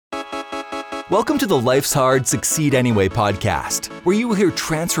Welcome to the Life's Hard, Succeed Anyway podcast, where you will hear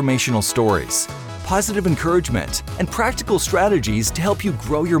transformational stories, positive encouragement, and practical strategies to help you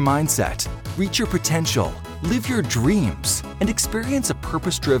grow your mindset, reach your potential, live your dreams, and experience a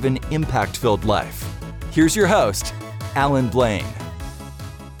purpose-driven, impact-filled life. Here's your host, Alan Blaine.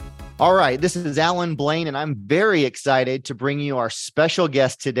 All right, this is Alan Blaine, and I'm very excited to bring you our special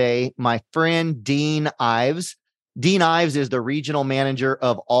guest today, my friend Dean Ives. Dean Ives is the regional manager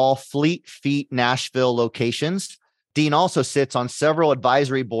of all Fleet Feet Nashville locations. Dean also sits on several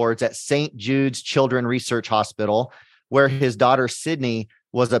advisory boards at St. Jude's Children's Research Hospital, where his daughter Sydney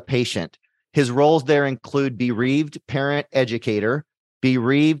was a patient. His roles there include bereaved parent educator,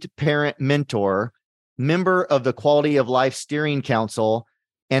 bereaved parent mentor, member of the Quality of Life Steering Council,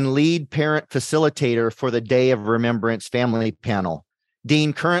 and lead parent facilitator for the Day of Remembrance Family Panel.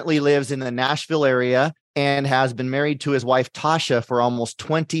 Dean currently lives in the Nashville area and has been married to his wife, Tasha, for almost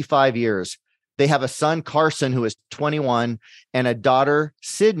 25 years. They have a son, Carson, who is 21, and a daughter,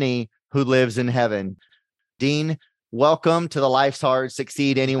 Sydney, who lives in heaven. Dean, welcome to the Life's Hard,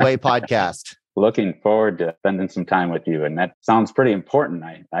 Succeed Anyway podcast. Looking forward to spending some time with you. And that sounds pretty important.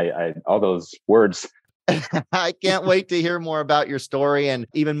 I all those words. I can't wait to hear more about your story. And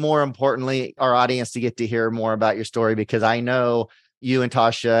even more importantly, our audience to get to hear more about your story, because I know you and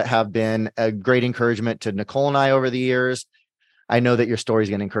Tasha have been a great encouragement to Nicole and I over the years. I know that your story is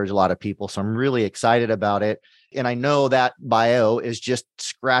going to encourage a lot of people, so I'm really excited about it. And I know that bio is just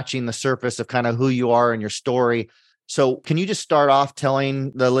scratching the surface of kind of who you are and your story. So can you just start off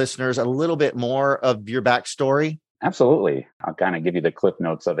telling the listeners a little bit more of your backstory? Absolutely. I'll kind of give you the cliff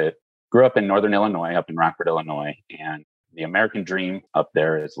notes of it. Grew up in Northern Illinois, up in Rockford, Illinois, and the American dream up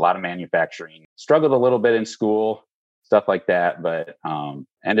there is a lot of manufacturing. Struggled a little bit in school, stuff like that, but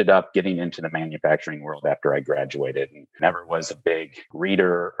ended up getting into the manufacturing world after I graduated, and never was a big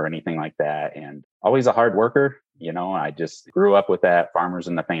reader or anything like that, and always a hard worker. You know, I just grew up with that, farmers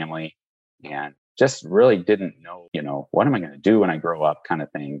in the family, and just really didn't know, what am I going to do when I grow up kind of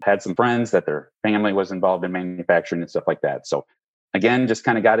thing. Had some friends that their family was involved in manufacturing and stuff like that. So again, just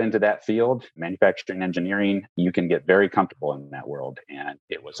kind of got into that field, manufacturing engineering. You can get very comfortable in that world. And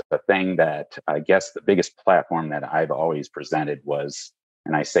it was a thing that I guess the biggest platform that I've always presented was,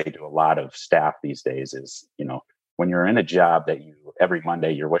 and I say to a lot of staff these days is, when you're in a job that every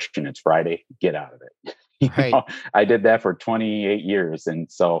Monday you're wishing it's Friday, get out of it. Right. I did that for 28 years. And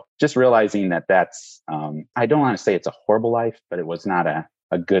so just realizing that that's, I don't want to say it's a horrible life, but it was not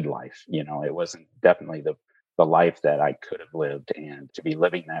a good life. It wasn't definitely the life that I could have lived, and to be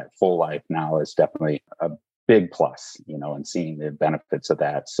living that full life now is definitely a big plus, and seeing the benefits of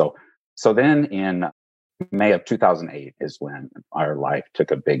that. So then in May of 2008 is when our life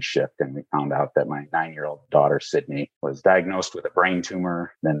took a big shift, and we found out that my 9-year-old daughter, Sydney, was diagnosed with a brain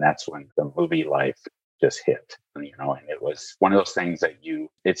tumor. Then that's when the movie life just hit, and it was one of those things that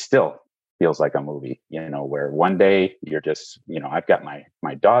it still feels like a movie, where one day you're just, I've got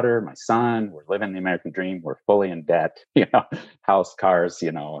my daughter, my son, we're living the American dream, we're fully in debt, house, cars,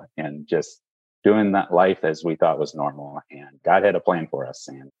 and just doing that life as we thought was normal. And God had a plan for us.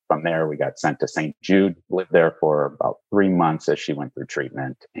 And from there, we got sent to St. Jude, lived there for about 3 months as she went through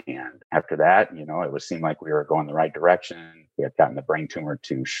treatment. And after that, it seemed like we were going the right direction. We had gotten the brain tumor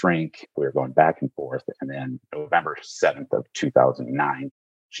to shrink. We were going back and forth. And then November 7th of 2009,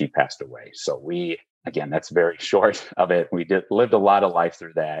 she passed away. So again, that's very short of it. We lived a lot of life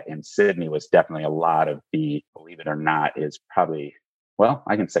through that. And Sydney was definitely a lot of believe it or not, is probably, well,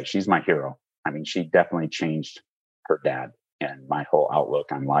 I can say she's my hero. I mean, she definitely changed her dad and my whole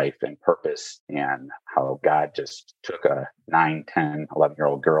outlook on life and purpose, and how God just took a 9, 10,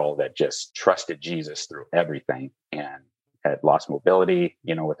 11-year-old girl that just trusted Jesus through everything and had lost mobility,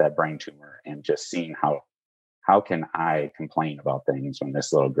 with that brain tumor, and just seeing how can I complain about things when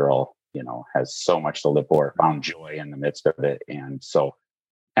this little girl, has so much to live for, found joy in the midst of it. And so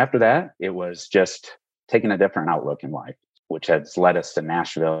after that, it was just taking a different outlook in life, which has led us to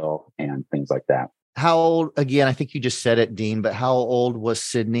Nashville and things like that. How old, again, I think you just said it, Dean, but how old was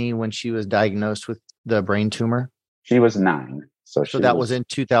Sydney when she was diagnosed with the brain tumor? She was 9. So that was in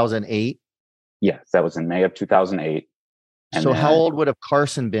 2008? Yes, that was in May of 2008. And so how old would have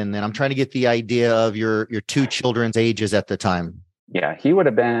Carson been then? I'm trying to get the idea of your two children's ages at the time. Yeah, he would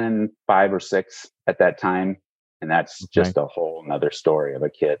have been 5 or 6 at that time. And that's just a whole nother story of a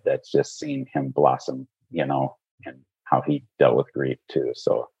kid that's just seen him blossom, and how he dealt with grief too.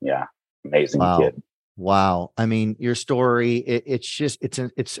 So yeah, amazing kid. Wow. I mean, your story, it's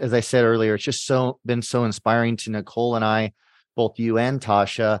as I said earlier, it's just been so inspiring to Nicole and I, both you and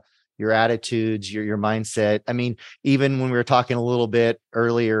Tasha. Your attitudes, your mindset. I mean, even when we were talking a little bit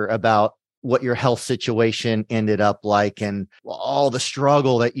earlier about what your health situation ended up like and all the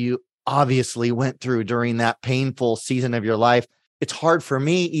struggle that you obviously went through during that painful season of your life. It's hard for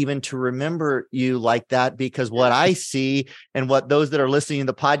me even to remember you like that, because what I see and what those that are listening to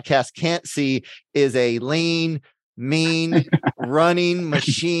the podcast can't see is a lean, mean, running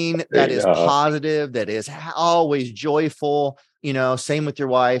machine that is positive, that is always joyful, same with your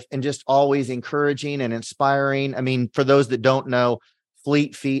wife, and just always encouraging and inspiring. I mean, for those that don't know,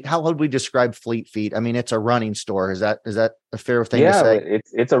 Fleet Feet, how would we describe Fleet Feet? I mean, it's a running store. Is that a fair thing to say?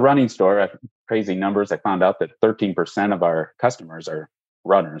 It's a running store. Crazy numbers. I found out that 13% of our customers are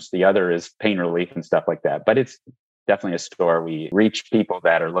runners. The other is pain relief and stuff like that. But it's definitely a store. We reach people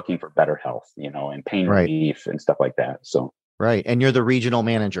that are looking for better health, and pain relief and stuff like that. So right. And you're the regional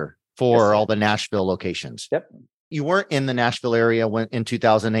manager for all the Nashville locations. Yep. You weren't in the Nashville area in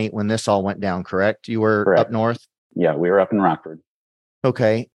 2008 when this all went down, correct? You were correct. Up north? Yeah, we were up in Rockford.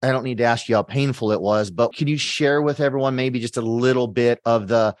 Okay. I don't need to ask you how painful it was, but can you share with everyone maybe just a little bit of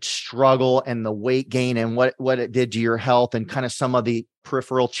the struggle and the weight gain and what it did to your health and kind of some of the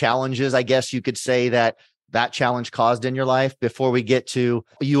peripheral challenges, I guess you could say, that challenge caused in your life before we get to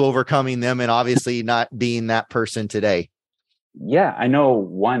you overcoming them and obviously not being that person today? Yeah, I know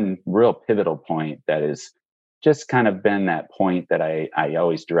one real pivotal point that is just kind of been that point that I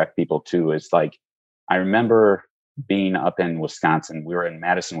always direct people to is like, I remember being up in Wisconsin. We were in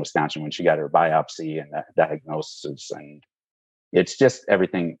Madison, Wisconsin when she got her biopsy and that diagnosis. And it's just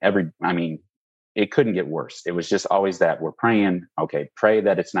everything, it couldn't get worse. It was just always that we're praying, okay, pray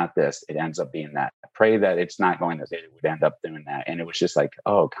that it's not this. It ends up being that. Pray that it's not going this. It would end up doing that. And it was just like,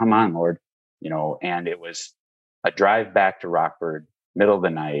 oh, come on, Lord, and it was a drive back to Rockford, middle of the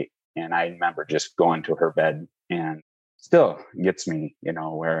night. And I remember just going to her bed, and still gets me,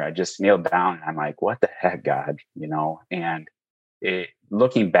 where I just kneeled down and I'm like, what the heck, God, and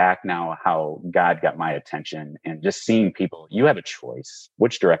looking back now, how God got my attention and just seeing people, you have a choice.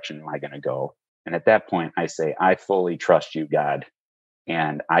 Which direction am I going to go? And at that point, I say, I fully trust you, God.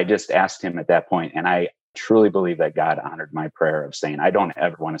 And I just asked him at that point, and I truly believe that God honored my prayer of saying, I don't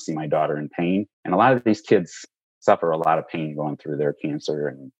ever want to see my daughter in pain. And a lot of these kids suffer a lot of pain going through their cancer,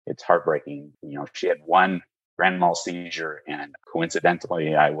 and it's heartbreaking. She had one grand mal seizure, and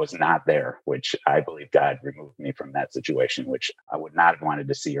coincidentally, I was not there, which I believe God removed me from that situation, which I would not have wanted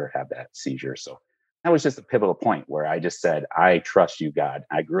to see her have that seizure. So that was just a pivotal point where I just said, I trust you, God.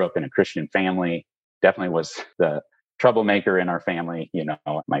 I grew up in a Christian family, definitely was the troublemaker in our family.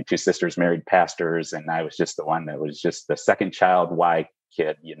 My two sisters married pastors, and I was just the one that was just the second child. Why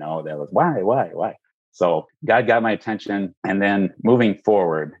kid, that was why? So God got my attention. And then moving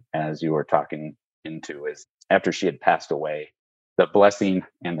forward, as you were talking into, is after she had passed away, the blessing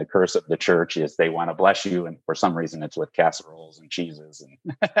and the curse of the church is they want to bless you. And for some reason, it's with casseroles and cheeses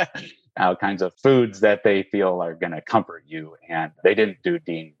and all kinds of foods that they feel are going to comfort you. And they didn't do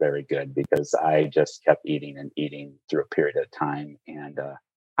Dean very good, because I just kept eating and eating through a period of time. And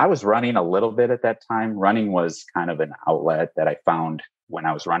I was running a little bit at that time. Running was kind of an outlet that I found when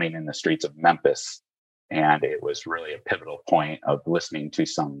I was running in the streets of Memphis. And it was really a pivotal point of listening to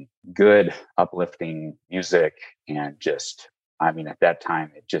some good, uplifting music. And just, at that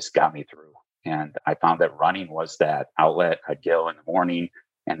time, it just got me through. And I found that running was that outlet. I'd go in the morning,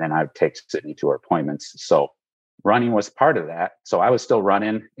 and then I'd take Sydney to her appointments. So running was part of that. So I was still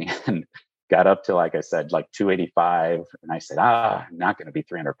running and got up to, like I said, like 285. And I said, I'm not going to be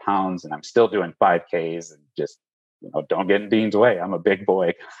 300 pounds. And I'm still doing 5Ks and just, don't get in Dean's way. I'm a big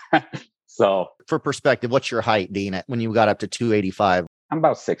boy. So for perspective, what's your height, Dean, when you got up to 285? I'm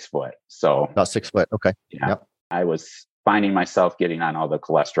about 6 foot. So about 6 foot. Okay. Yeah. Yep. I was finding myself getting on all the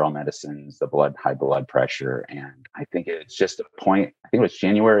cholesterol medicines, high blood pressure. And I think it's just a point, I think it was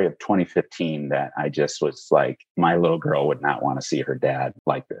January of 2015 that I just was like, my little girl would not want to see her dad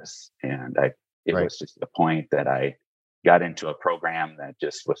like this. And it was just the point that I got into a program that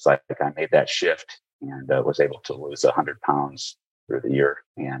just was like, I made that shift and was able to lose 100 pounds through the year.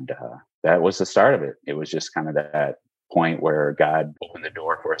 And that was the start of it. It was just kind of that point where God opened the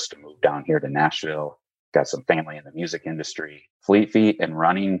door for us to move down here to Nashville, got some family in the music industry. Fleet Feet and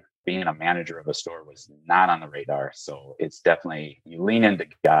running, being a manager of a store was not on the radar. So it's definitely, you lean into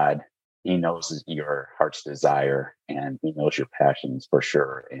God. He knows your heart's desire and he knows your passions for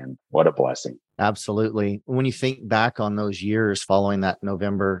sure. And what a blessing. Absolutely. When you think back on those years following that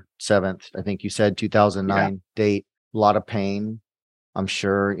November 7th, I think you said 2009 date, a lot of pain, I'm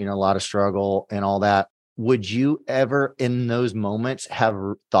sure, a lot of struggle and all that. Would you ever in those moments have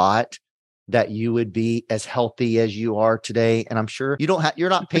thought that you would be as healthy as you are today? And I'm sure you're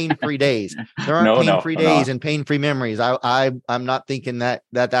not pain-free days. There aren't pain-free days and pain-free memories. I'm not thinking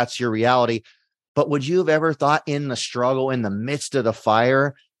that's your reality. But would you have ever thought in the struggle, in the midst of the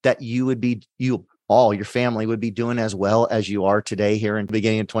fire, that your family would be doing as well as you are today here in the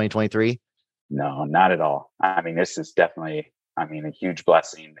beginning of 2023? No, not at all. I mean, this is definitely, a huge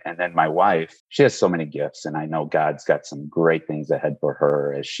blessing. And then my wife, she has so many gifts, and I know God's got some great things ahead for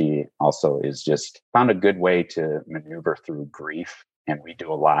her, as she also is just found a good way to maneuver through grief. And we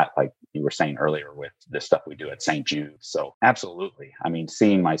do a lot, like you were saying earlier, with the stuff we do at St. Jude. So absolutely.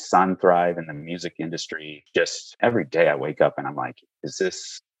 Seeing my son thrive in the music industry, just every day I wake up and I'm like, is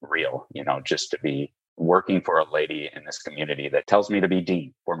this real? Just to be working for a lady in this community that tells me to be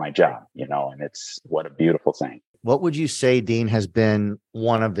dean for my job, and it's what a beautiful thing. What would you say, Dean, has been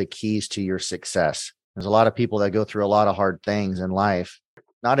one of the keys to your success? There's a lot of people that go through a lot of hard things in life.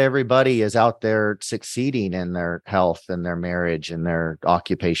 Not everybody is out there succeeding in their health and their marriage and their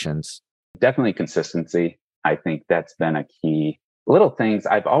occupations. Definitely consistency. I think that's been a key. Little things.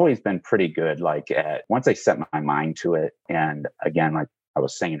 I've always been pretty good, once I set my mind to it. And again, like I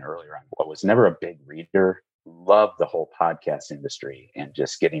was saying earlier, I was never a big reader. Love the whole podcast industry and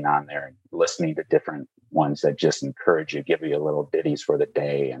just getting on there and listening to different ones that just encourage you, give you a little ditties for the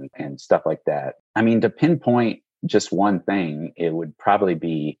day and stuff like that. To pinpoint just one thing, it would probably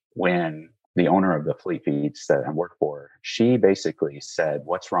be when the owner of the Fleet Feeds that I work for, she basically said,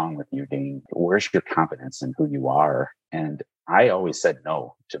 "What's wrong with you, Dean? Where's your confidence in who you are?" And I always said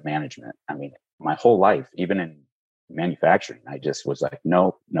no to management. My whole life, even in manufacturing, I just was like,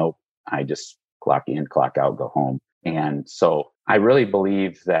 nope. I just clock in, clock out, go home. And so I really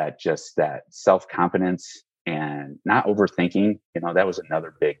believe that just that self-confidence and not overthinking, that was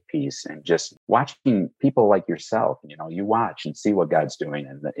another big piece. And just watching people like yourself, you watch and see what God's doing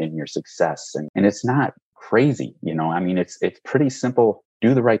in your success. And it's not crazy, it's pretty simple.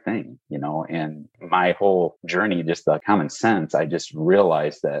 Do the right thing, and my whole journey, just the common sense, I just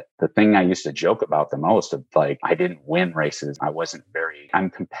realized that the thing I used to joke about the most of I didn't win races. I'm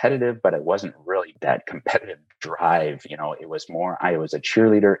competitive, but it wasn't really that competitive drive. It was more, I was a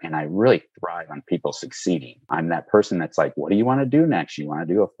cheerleader and I really thrive on people succeeding. I'm that person that's like, what do you want to do next? You want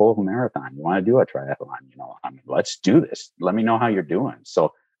to do a full marathon? You want to do a triathlon? Let's do this. Let me know how you're doing.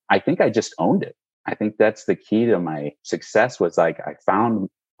 So I think I just owned it. I think that's the key to my success was I found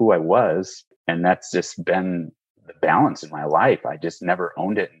who I was, and that's just been the balance in my life. I just never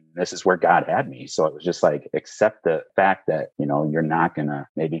owned it. And this is where God had me. So it was just accept the fact that, you're not going to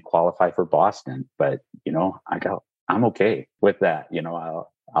maybe qualify for Boston, but, I'm okay with that.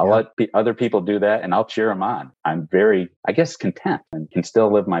 I'll let other people do that and I'll cheer them on. I'm very, content and can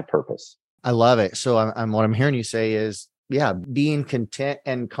still live my purpose. I love it. So what I'm hearing you say is, being content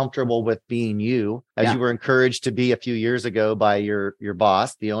and comfortable with being you, as you were encouraged to be a few years ago by your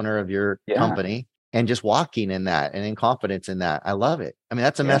boss, the owner of your company, and just walking in that and in confidence in that. I love it.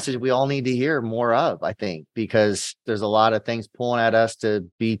 That's a message we all need to hear more of, I think, because there's a lot of things pulling at us to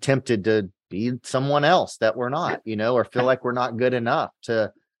be tempted to be someone else that we're not, or feel like we're not good enough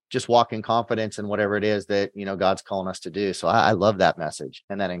to just walk in confidence in whatever it is that, God's calling us to do. So I love that message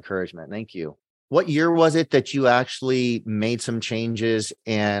and that encouragement. Thank you. What year was it that you actually made some changes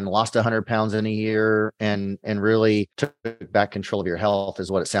and lost 100 pounds in a year and really took back control of your health,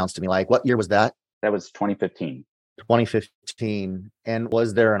 is what it sounds to me like? What year was that? That was 2015. 2015. And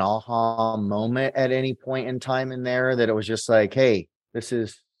was there an aha moment at any point in time in there that it was just like, hey, this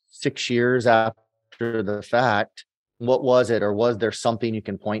is 6 years after the fact? What was it? Or was there something you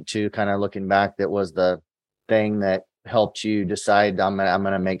can point to kind of looking back that was the thing that helped you decide I'm going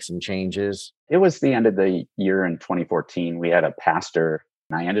to make some changes? It was the end of the year in 2014. We had a pastor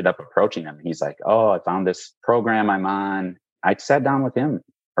and I ended up approaching him. He's like, "Oh, I found this program I'm on." I sat down with him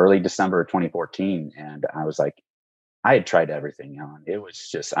early December of 2014. And I was like, I had tried everything on. It was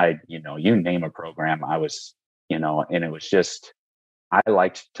just, you name a program, I was, and it was just, I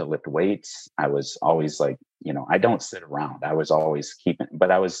liked to lift weights. I was always I don't sit around. I was always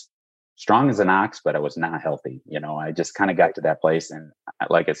but I was strong as an ox, but I was not healthy. I just kind of got to that place. And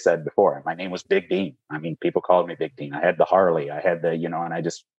like I said before, my name was Big Dean. People called me Big Dean. I had the Harley, I had the,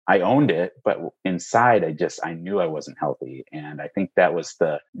 and I owned it, but inside I knew I wasn't healthy. And I think that was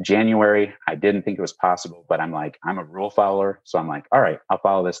the January. I didn't think it was possible, but I'm a rule follower. So I'm like, all right, I'll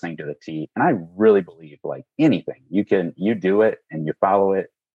follow this thing to the T. And I really believe anything you do it and you follow it,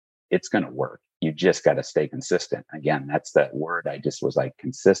 it's going to work. You just got to stay consistent. Again, that's that word. I just was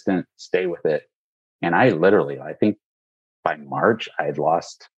consistent, stay with it. And I think by March, I had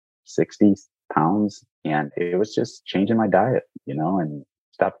lost 60 pounds and it was just changing my diet, and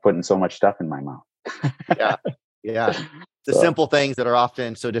stop putting so much stuff in my mouth. Yeah. Yeah. The So, simple things that are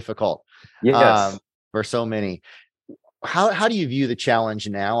often so difficult yes. for so many. How do you view the challenge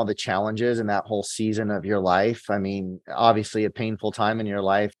now, the challenges in that whole season of your life? I mean, obviously a painful time in your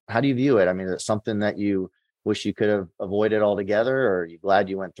life. How do you view it? I mean, is it something that you wish you could have avoided altogether, or are you glad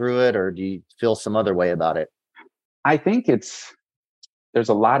you went through it, or do you feel some other way about it? I think there's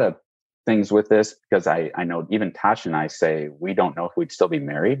a lot of things with this, because I know even Tasha and I say we don't know if we'd still be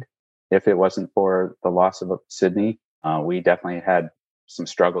married if it wasn't for the loss of Sydney. We definitely had some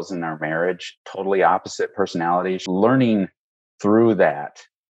struggles in our marriage, totally opposite personalities. Learning through that,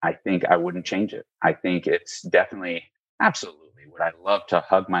 I think I wouldn't change it. I think it's definitely, absolutely, would I love to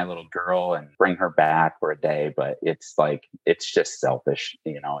hug my little girl and bring her back for a day, but it's like, it's just selfish,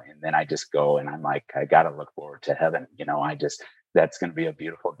 and then I just go and I'm like, I got to look forward to heaven. That's going to be a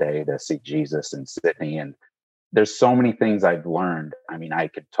beautiful day to see Jesus and Sydney. And there's so many things I've learned. I mean, I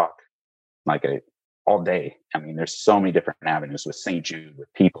could talk all day. I mean, there's so many different avenues with St. Jude,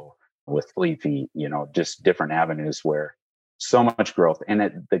 with people, with Fleet Feet, just different avenues where so much growth, and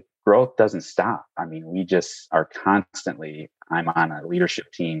the growth doesn't stop. I mean, we just are constantly, I'm on a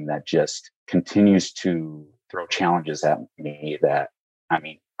leadership team that just continues to throw challenges at me that, I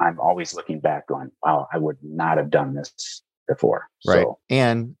mean, I'm always looking back going, wow, I would not have done this before. Right. So,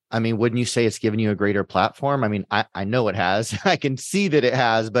 And I mean, wouldn't you say it's given you a greater platform? I mean, I know it has. I can see that it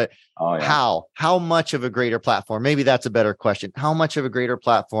has, but oh yeah. how much of a greater platform? Maybe that's a better question. How much of a greater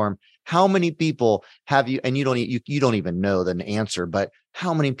platform? How many people have you, and you don't even know the answer, but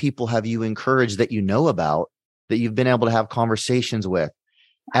how many people have you encouraged that you know about, that you've been able to have conversations with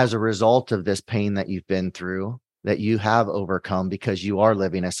as a result of this pain that you've been through, that you have overcome because you are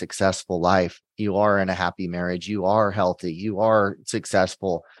living a successful life? You are in a happy marriage. You are healthy. You are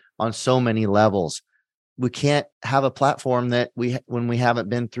successful on so many levels. We can't have a platform that when we haven't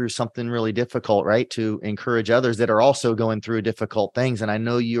been through something really difficult, right? To encourage others that are also going through difficult things. And I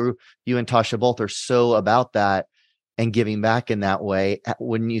know you and Tasha both are so about that and giving back in that way.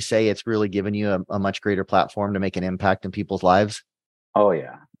 Wouldn't you say it's really given you a much greater platform to make an impact in people's lives? Oh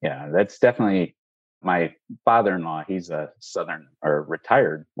yeah. Yeah. That's definitely my father-in-law. He's a Southern, or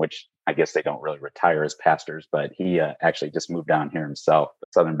retired, which I guess they don't really retire as pastors, but he actually just moved down here himself,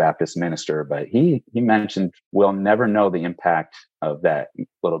 Southern Baptist minister. But he mentioned we'll never know the impact of that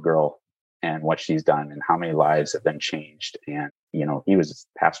little girl and what she's done and how many lives have been changed. And, he was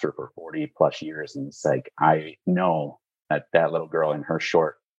a pastor for 40 plus years. And it's like, I know that little girl in her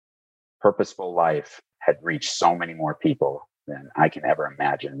short, purposeful life had reached so many more people than I can ever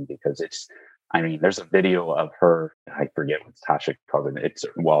imagine, because there's a video of her, I forget what Tasha called it. It's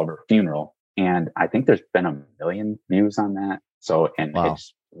her funeral. And I think there's been 1 million views on that. So, and Wow.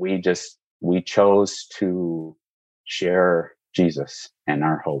 we chose to share Jesus and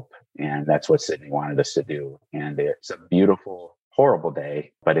our hope. And that's what Sydney wanted us to do. And it's a beautiful, horrible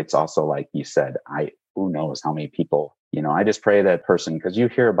day, but it's also, like you said, who knows how many people, I just pray that person, because you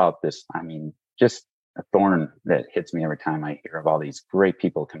hear about this, I mean, just a thorn that hits me every time I hear of all these great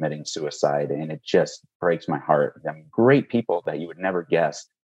people committing suicide. And it just breaks my heart. Them great people that you would never guess.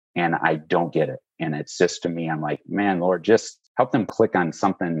 And I don't get it. And it's just, to me, I'm like, man, Lord, just help them click on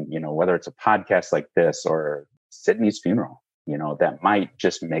something, whether it's a podcast like this or Sydney's funeral, that might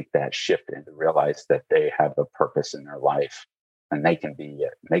just make that shift and to realize that they have a purpose in their life and they can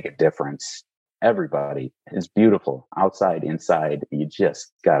make a difference. Everybody is beautiful, outside, inside. You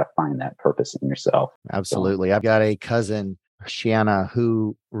just got to find that purpose in yourself. Absolutely. So, I've got a cousin, Shanna,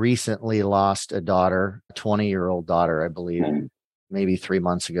 who recently lost a daughter, a 20-year-old daughter, I believe, maybe 4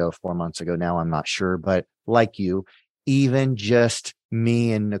 months ago now, I'm not sure. But like you, even just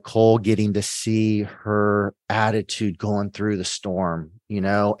me and Nicole getting to see her attitude going through the storm,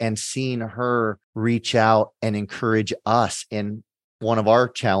 and seeing her reach out and encourage us in one of our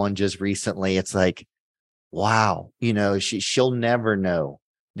challenges recently, it's like, wow, she'll never know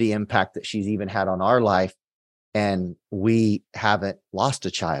the impact that she's even had on our life. And we haven't lost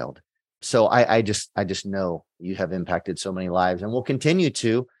a child. So I just know you have impacted so many lives and will continue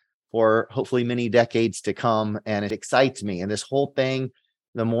to for hopefully many decades to come. And it excites me. And this whole thing,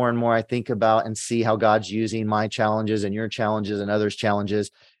 the more and more I think about and see how God's using my challenges and your challenges and others'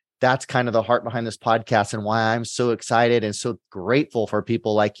 challenges, that's kind of the heart behind this podcast and why I'm so excited and so grateful for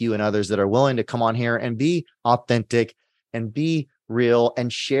people like you and others that are willing to come on here and be authentic and be real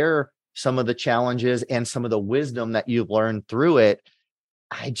and share some of the challenges and some of the wisdom that you've learned through it.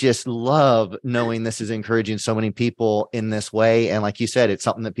 I just love knowing this is encouraging so many people in this way. And like you said, it's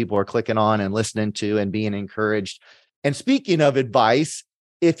something that people are clicking on and listening to and being encouraged. And speaking of advice,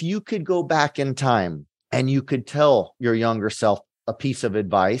 if you could go back in time and you could tell your younger self a piece of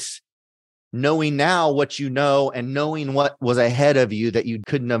advice, knowing now what you know and knowing what was ahead of you that you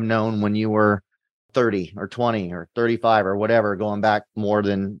couldn't have known when you were 30 or 20 or 35 or whatever, going back more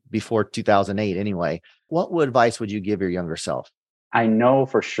than before 2008 anyway. What advice would you give your younger self? I know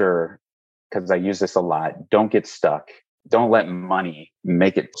for sure, because I use this a lot, don't get stuck. Don't let money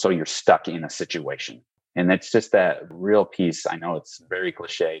make it so you're stuck in a situation. And it's just that real piece. I know it's very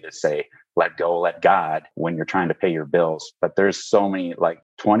cliche to say, let go, let God when you're trying to pay your bills. But there's so many, like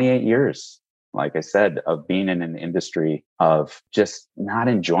 28 years, like I said, of being in an industry of just not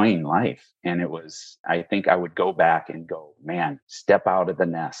enjoying life. And it was, I think I would go back and go, man, step out of the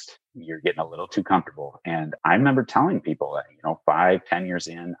nest. You're getting a little too comfortable. And I remember telling people that, 5, 10 years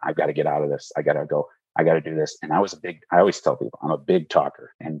in, I've got to get out of this. I got to go. I got to do this. And I always tell people I'm a big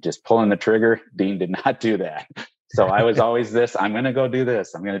talker, and just pulling the trigger. Dean did not do that. So I was always this, I'm going to go do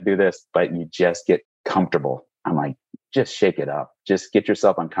this. I'm going to do this, but you just get comfortable. I'm like, just shake it up. Just get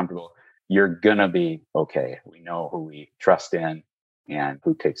yourself uncomfortable. You're going to be okay. We know who we trust in and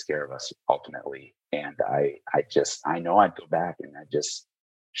who takes care of us ultimately. And I know I'd go back and I'd just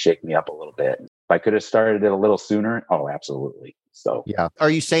shake me up a little bit. If I could have started it a little sooner, oh, absolutely. So, yeah. Are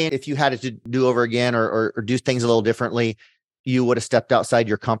you saying if you had it to do over again or do things a little differently, you would have stepped outside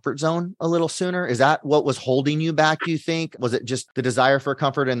your comfort zone a little sooner? Is that what was holding you back, do you think? Was it just the desire for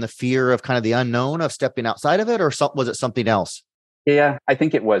comfort and the fear of kind of the unknown of stepping outside of it, or was it something else? yeah, I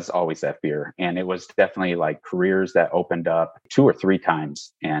think it was always that fear. And it was definitely like careers that opened up 2 or 3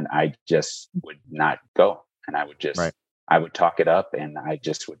 times, and I just would not go. And I would just, Right. I would talk it up, and I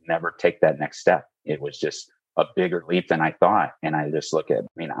just would never take that next step. It was just a bigger leap than I thought. And I just look at,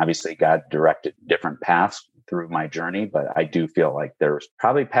 obviously God directed different paths through my journey, but I do feel like there's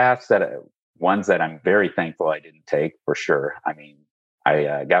probably paths ones that I'm very thankful I didn't take, for sure.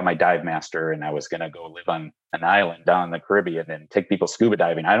 I got my dive master, and I was going to go live on an island down in the Caribbean and take people scuba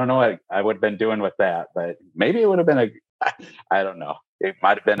diving. I don't know what I would have been doing with that, but maybe it would have been I don't know. It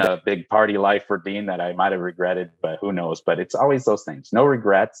might have been a big party life for Dean that I might have regretted, but who knows? But it's always those things. No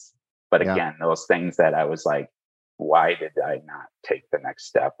regrets. But Yeah. again, those things that I was like, why did I not take the next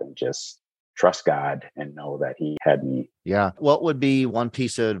step and just trust God and know that He had me? Yeah. What would be one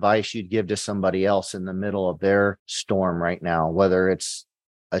piece of advice you'd give to somebody else in the middle of their storm right now, whether it's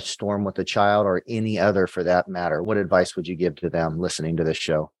a storm with a child or any other for that matter? What advice would you give to them listening to this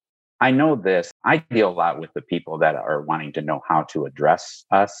show? I know this. I deal a lot with the people that are wanting to know how to address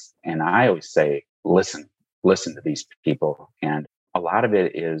us. And I always say, listen to these people. And a lot of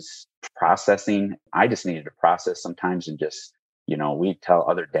it is processing. I just needed to process sometimes and just, we tell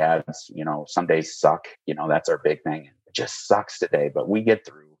other dads, some days suck, that's our big thing. It just sucks today, but we get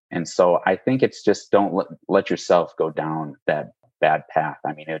through. And so I think it's just don't let yourself go down that bad path.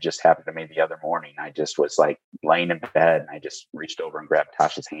 It just happened to me the other morning. I just was like laying in bed, and I just reached over and grabbed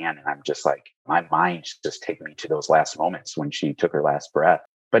Tasha's hand. And I'm just like, my mind just taking me to those last moments when she took her last breath.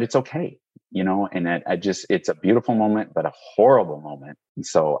 But it's okay, and it's a beautiful moment, but a horrible moment. And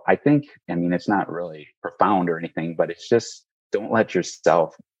so I think, it's not really profound or anything, but it's just, don't let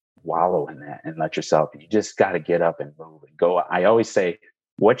yourself wallow in that, and you just got to get up and move and go. I always say,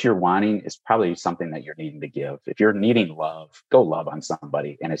 what you're wanting is probably something that you're needing to give. If you're needing love, go love on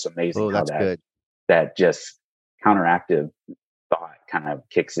somebody. And it's amazing how that's good. that just counteractive thought kind of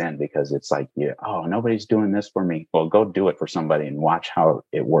kicks in, because it's like, oh, nobody's doing this for me. Well, go do it for somebody and watch how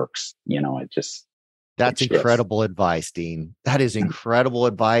it works. That's incredible advice, Dean. That is incredible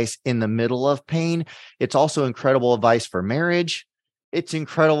advice in the middle of pain. It's also incredible advice for marriage. It's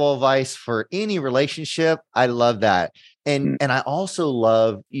incredible advice for any relationship. I love that. And I also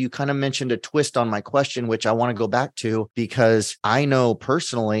love, you kind of mentioned a twist on my question, which I want to go back to, because I know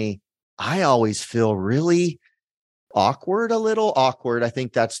personally, I always feel really awkward, a little awkward. I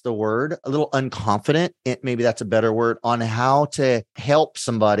think that's the word, a little unconfident. Maybe that's a better word, on how to help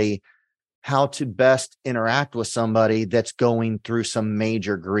somebody, how to best interact with somebody that's going through some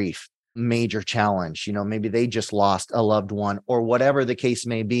major grief, major challenge. Maybe they just lost a loved one or whatever the case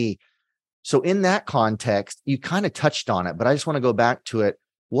may be. So in that context, you kind of touched on it, but I just want to go back to it.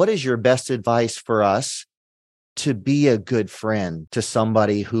 What is your best advice for us to be a good friend to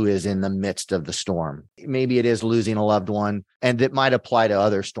somebody who is in the midst of the storm? Maybe it is losing a loved one, and it might apply to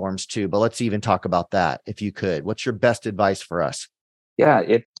other storms too, but let's even talk about that if you could. What's your best advice for us? Yeah,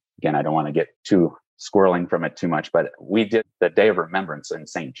 again, I don't want to get too squirreling from it too much, but we did the Day of Remembrance in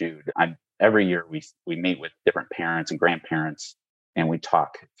St. Jude. Every year we meet with different parents and grandparents, and we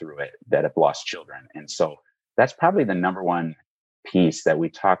talk through it that have lost children. And so that's probably the number one piece that we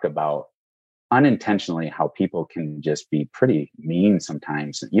talk about unintentionally, how people can just be pretty mean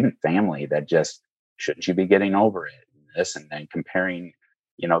sometimes, even family, that just, shouldn't you be getting over it? this, and then comparing,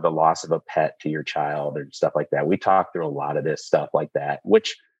 the loss of a pet to your child and stuff like that. We talk through a lot of this stuff like that,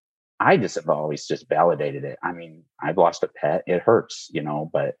 which I just have always just validated it. I mean, I've lost a pet. It hurts,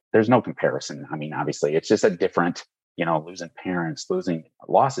 but there's no comparison. I mean, obviously it's just a different, losing parents, losing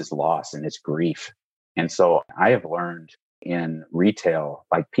loss is loss and it's grief. And so I have learned in retail,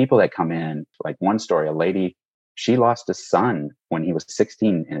 like people that come in, like one story, a lady, she lost a son when he was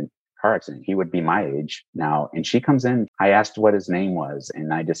 16 in a car accident. He would be my age now. And she comes in, I asked what his name was.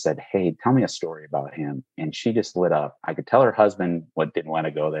 And I just said, hey, tell me a story about him. And she just lit up. I could tell her husband didn't want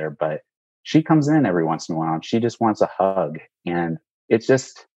to go there, but she comes in every once in a while and she just wants a hug. And it's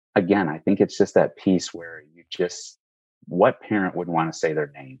just, again, I think it's just that piece where what parent would want to say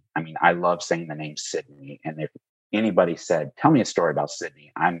their name? I mean, I love saying the name Sydney. And if anybody said, tell me a story about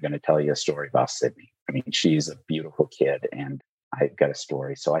Sydney, I'm going to tell you a story about Sydney. I mean, she's a beautiful kid and I've got a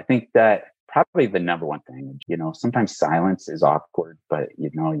story. So I think that probably the number one thing, sometimes silence is awkward, but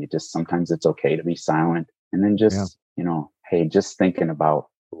sometimes it's okay to be silent. And then hey, just thinking about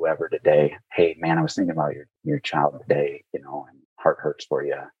whoever today. Hey, man, I was thinking about your child today, and heart hurts for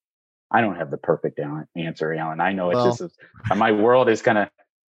you. I don't have the perfect answer, Alan. I know my world is kind of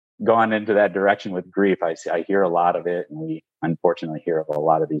gone into that direction with grief. I hear a lot of it, and we unfortunately hear of a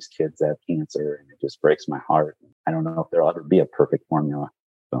lot of these kids that have cancer, and it just breaks my heart. I don't know if there'll ever be a perfect formula.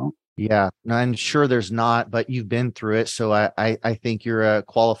 So yeah, no, I'm sure there's not, but you've been through it. So I think you're a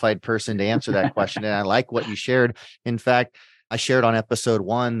qualified person to answer that question. And I like what you shared. In fact, I shared on episode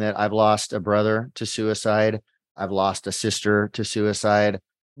 1 that I've lost a brother to suicide. I've lost a sister to suicide.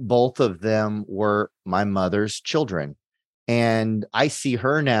 Both of them were my mother's children. And I see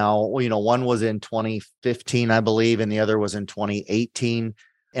her now, one was in 2015, I believe, and the other was in 2018.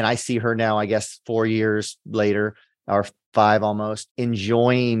 And I see her now, I guess, 4 years later, or 5 almost,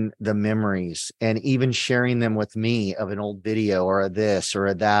 enjoying the memories and even sharing them with me of an old video or a this or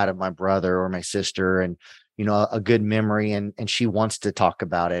a that of my brother or my sister. And a good memory. And she wants to talk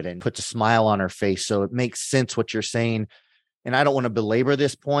about it and puts a smile on her face. So it makes sense what you're saying. And I don't want to belabor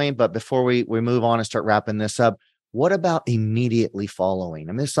this point, but before we move on and start wrapping this up, what about immediately following?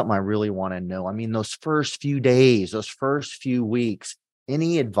 I mean, this is something I really want to know. I mean, those first few days, those first few weeks,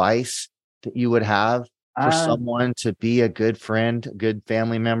 any advice that you would have for someone to be a good friend, a good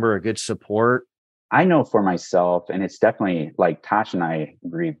family member, a good support? I know for myself, and it's definitely like Tosh and I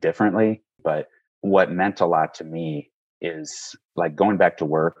grieve differently, but what meant a lot to me is like going back to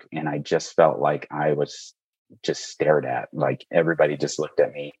work, and I just felt like I was just stared at, like everybody just looked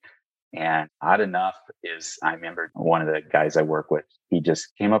at me. And odd enough is I remember one of the guys I work with, he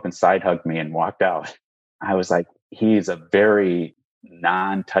just came up and side hugged me and walked out. I was like, he's a very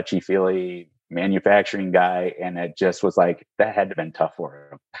non-touchy-feely manufacturing guy. And it just was like, that had to have been tough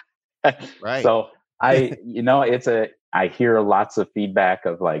for him. Right. So I hear lots of feedback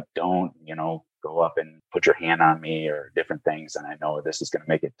of like, don't, go up and put your hand on me or different things. And I know this is going to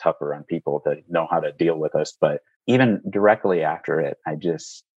make it tougher on people to know how to deal with us. But even directly after it, I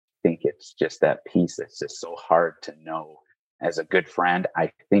just think it's just that piece that's just so hard to know as a good friend.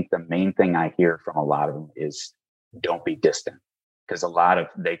 I think the main thing I hear from a lot of them is don't be distant, because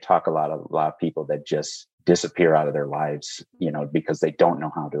they talk a lot of people that just disappear out of their lives, because they don't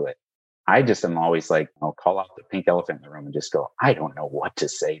know how to do it. I just am always like, I'll call out the pink elephant in the room and just go, I don't know what to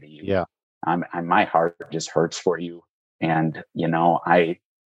say to you. Yeah. My heart just hurts for you. And, I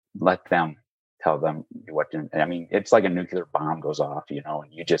let them tell them what to, I mean, it's like a nuclear bomb goes off, and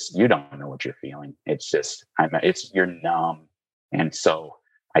you don't know what you're feeling. It's just, you're numb. And so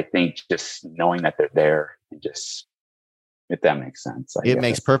I think just knowing that they're there and just, if that makes sense. It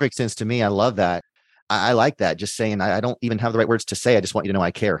makes perfect sense to me. I love that. I like that. Just saying, I don't even have the right words to say. I just want you to know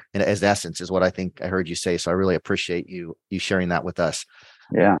I care. And as essence is what I think I heard you say. So I really appreciate you sharing that with us.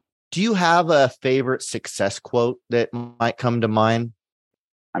 Yeah. Do you have a favorite success quote that might come to mind?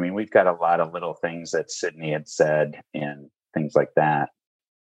 I mean, we've got a lot of little things that Sydney had said and things like that.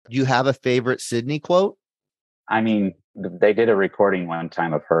 Do you have a favorite Sydney quote? I mean, they did a recording one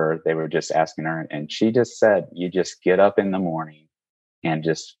time of her. They were just asking her, and she just said, you just get up in the morning and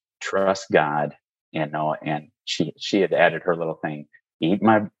just trust God, and she had added her little thing, eat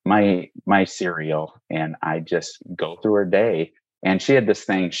my cereal, and I just go through her day. And she had this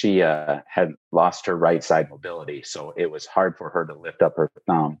thing, she had lost her right side mobility. So it was hard for her to lift up her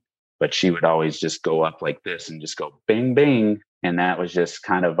thumb, but she would always just go up like this and just go bing, bing. And that was just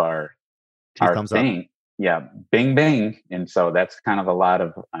kind of our thing. Up. Yeah, bing, bing. And so that's kind of a lot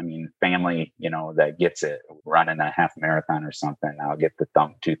of, family, that gets it. Running a half marathon or something, I'll get the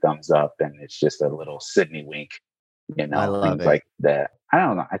 2 thumbs up, and it's just a little Sydney wink. I love things it. like that. I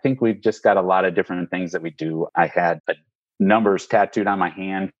don't know. I think we've just got a lot of different things that we do. I had numbers tattooed on my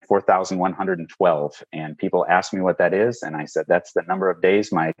hand, 4,112. And people ask me what that is. And I said, that's the number of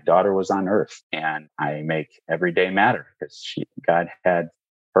days my daughter was on earth. And I make every day matter because God had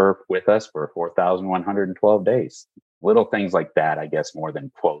her with us for 4,112 days. Little things like that, I guess, more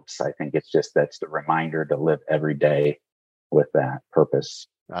than quotes. I think it's just that's the reminder to live every day with that purpose.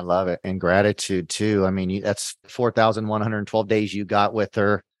 I love it. And gratitude too. I mean, that's 4,112 days you got with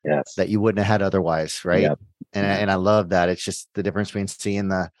her Yes. that you wouldn't have had otherwise. Right. Yep. And I love that. It's just the difference between seeing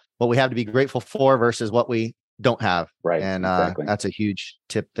what we have to be grateful for versus what we don't have. Right. And Exactly. that's a huge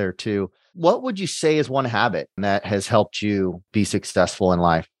tip there too. What would you say is one habit that has helped you be successful in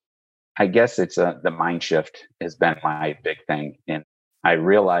life? I guess it's the mind shift has been my big thing. And I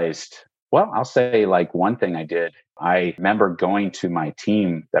realized, well, I'll say like one thing I did. I remember going to my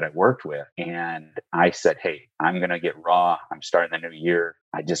team that I worked with and I said, hey, I'm going to get raw. I'm starting the new year.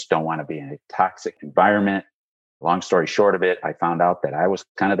 I just don't want to be in a toxic environment. Long story short of it, I found out that I was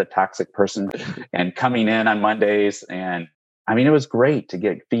kind of the toxic person and coming in on Mondays. And I mean, it was great to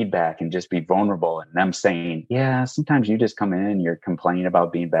get feedback and just be vulnerable and them saying, yeah, sometimes you just come in, you're complaining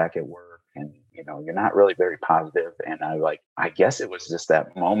about being back at work and, you're not really very positive. And I guess it was just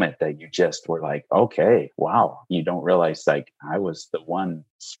that moment that you just were like, okay, wow, you don't realize like I was the one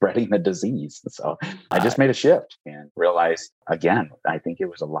spreading the disease. So I just made a shift and realized again, I think it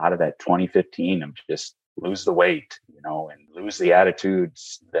was a lot of that 2015 of just lose the weight, and lose the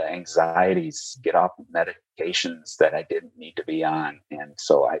attitudes, the anxieties, get off medications that I didn't need to be on. And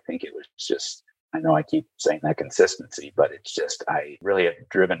so I think it was just, I know I keep saying that consistency, but it's just, I really have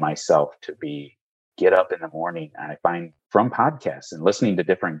driven myself to get up in the morning. And I find from podcasts and listening to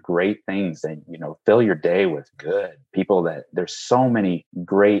different great things and, fill your day with good people that there's so many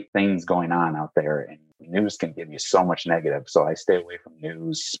great things going on out there and news can give you so much negative. So I stay away from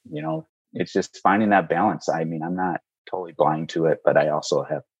news, it's just finding that balance. I mean, I'm not totally blind to it, but I also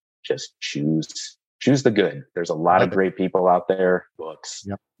have just choose the good. There's a lot of great people out there, books,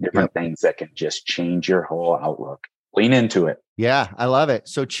 different things that can just change your whole outlook. Lean into it. Yeah, I love it.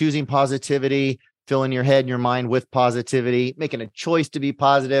 So choosing positivity, filling your head and your mind with positivity, making a choice to be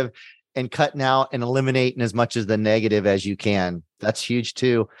positive and cutting out and eliminating as much as the negative as you can. That's huge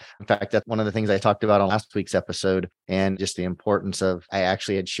too. In fact, that's one of the things I talked about on last week's episode and just the importance of, I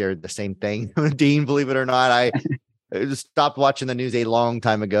actually had shared the same thing with Dean, believe it or not. I just stopped watching the news a long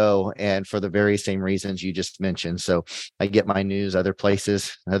time ago and for the very same reasons you just mentioned. So I get my news other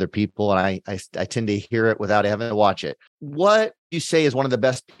places, other people, and I tend to hear it without having to watch it. What you say is one of the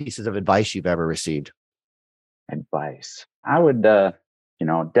best pieces of advice you've ever received? Advice. I would,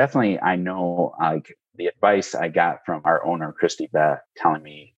 definitely, I know like the advice I got from our owner, Christy Beth, telling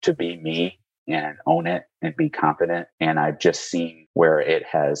me to be me and own it and be confident. And I've just seen where it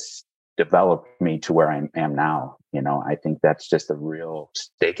has developed me to where I am now. I think that's just a real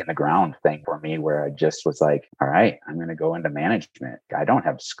stake in the ground thing for me where I just was like, all right, I'm going to go into management. I don't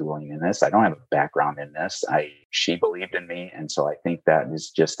have schooling in this. I don't have a background in this. She believed in me. And so I think that is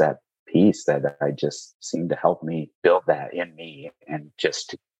just that piece that I just seemed to help me build that in me and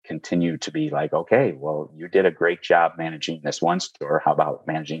just to continue to be like, okay, well, you did a great job managing this one store. How about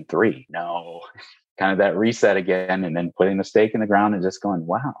managing 3? No, kind of that reset again, and then putting the stake in the ground and just going,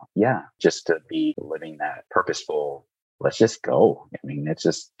 wow, yeah, just to be living that purposeful, let's just go. I mean, let's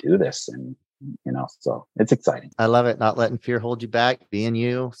just do this. And, so it's exciting. I love it. Not letting fear hold you back, being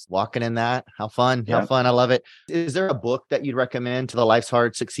you, walking in that. How fun. How fun. I love it. Is there a book that you'd recommend to the Life's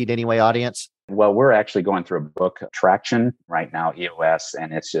Hard, Succeed Anyway audience? Well, we're actually going through a book, Traction, right now, EOS.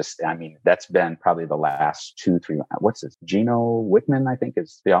 And it's just, I mean, that's been probably the last 2-3, what's this? Gino Wickman, I think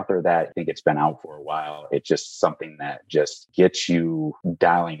is the author of that. I think it's been out for a while. It's just something that just gets you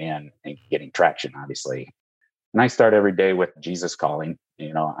dialing in and getting traction, obviously. And I start every day with Jesus calling.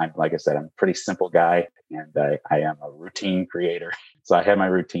 I'm, like I said, I'm a pretty simple guy and I am a routine creator. So I have my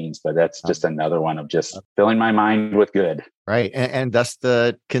routines, but that's just another one of just filling my mind with good. Right. And thus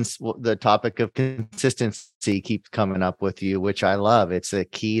the topic of consistency keeps coming up with you, which I love. It's a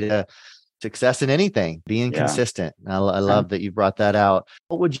key to success in anything, being consistent. I love that you brought that out.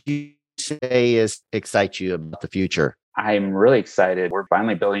 What would you say excites you about the future? I'm really excited. We're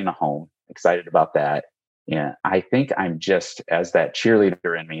finally building a home. Excited about that. Yeah, I think I'm just, as that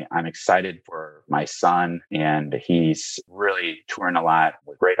cheerleader in me, I'm excited for my son, and he's really touring a lot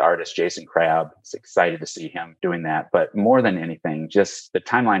with great artist Jason Crabb. It's excited to see him doing that. But more than anything, just the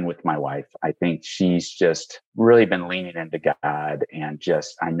timeline with my wife. I think she's just really been leaning into God, and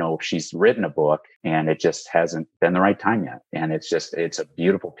just, I know she's written a book and it just hasn't been the right time yet. And it's a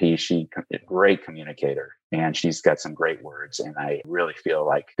beautiful piece. She's a great communicator and she's got some great words. And I really feel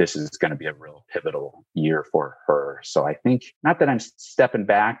like this is going to be a real pivotal year for her. So I think, not that I'm stepping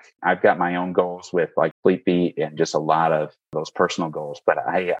back, I've got my own goals with like Fleet Feet and just a lot of those personal goals, but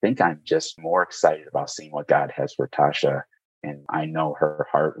I think I'm just more excited about seeing what God has for Tasha. And I know her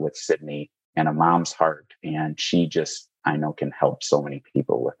heart with Sydney and a mom's heart. And she just, I know, can help so many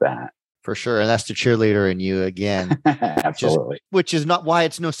people with that. For sure. And that's the cheerleader in you again. Absolutely. Which is not why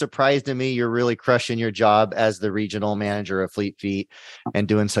it's no surprise to me. You're really crushing your job as the regional manager of Fleet Feet and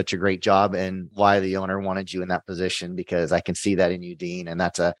doing such a great job, and why the owner wanted you in that position, because I can see that in you, Dean. And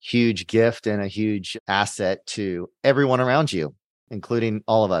that's a huge gift and a huge asset to everyone around you, including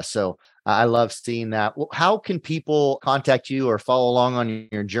all of us. So I love seeing that. Well, how can people contact you or follow along on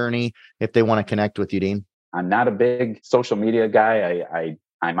your journey if they want to connect with you, Dean? I'm not a big social media guy.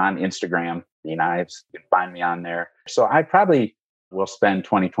 I'm on Instagram, Dean Ives. You can find me on there. So I probably will spend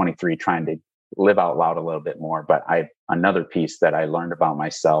 2023 trying to live out loud a little bit more. But another piece that I learned about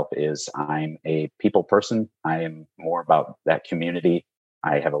myself is I'm a people person. I am more about that community.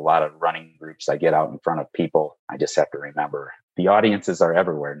 I have a lot of running groups. I get out in front of people. I just have to remember the audiences are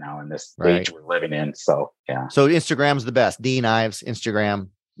everywhere now in this age we're living in. So, yeah. So Instagram's the best. Dean Ives, Instagram.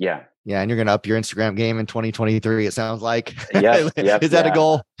 Yeah. Yeah. And you're going to up your Instagram game in 2023, it sounds like. Yes. Is that a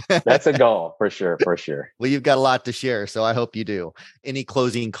goal? That's a goal for sure. For sure. Well, you've got a lot to share, so I hope you do. Any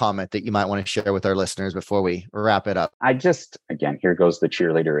closing comment that you might want to share with our listeners before we wrap it up? Again, here goes the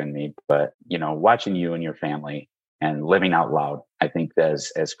cheerleader in me, but, watching you and your family and living out loud, I think that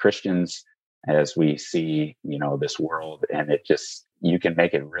as Christians, as we see, this world, and you can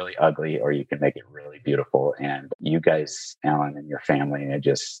make it really ugly or you can make it really beautiful. And you guys, Alan, and your family, and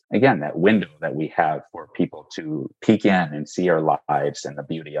again, that window that we have for people to peek in and see our lives and the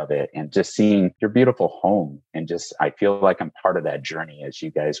beauty of it, and just seeing your beautiful home. And I feel like I'm part of that journey as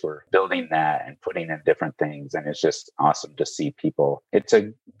you guys were building that and putting in different things. And it's just awesome to see people. It's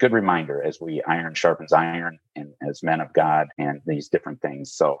a good reminder as iron sharpens iron, and as men of God, and these different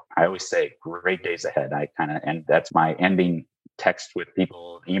things. So I always say great days ahead. And that's my ending text with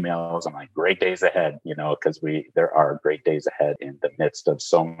people, emails. I'm like, great days ahead, because there are great days ahead in the midst of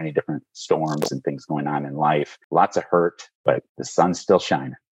so many different storms and things going on in life. Lots of hurt, but the sun's still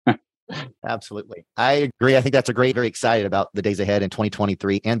shining. Absolutely. I agree. I think that's very excited about the days ahead in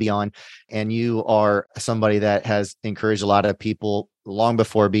 2023 and beyond. And you are somebody that has encouraged a lot of people long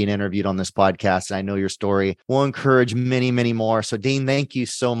before being interviewed on this podcast. And I know your story will encourage many, many more. So Dean, thank you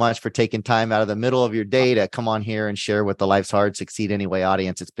so much for taking time out of the middle of your day to come on here and share with the Life's Hard, Succeed Anyway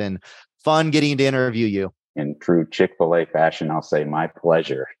audience. It's been fun getting to interview you. In true Chick-fil-A fashion, I'll say my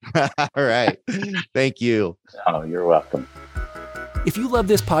pleasure. All right. Thank you. Oh, you're welcome. If you love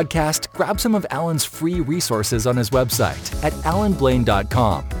this podcast, grab some of Alan's free resources on his website at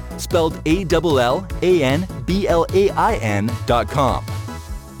alanblain.com, spelled ALLANBLAIN.com.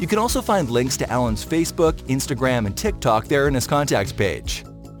 You can also find links to Alan's Facebook, Instagram, and TikTok there in his contacts page.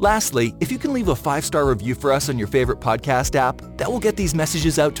 Lastly, if you can leave a 5-star review for us on your favorite podcast app, that will get these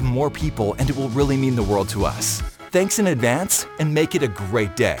messages out to more people, and it will really mean the world to us. Thanks in advance, and make it a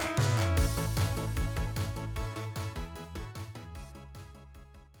great day.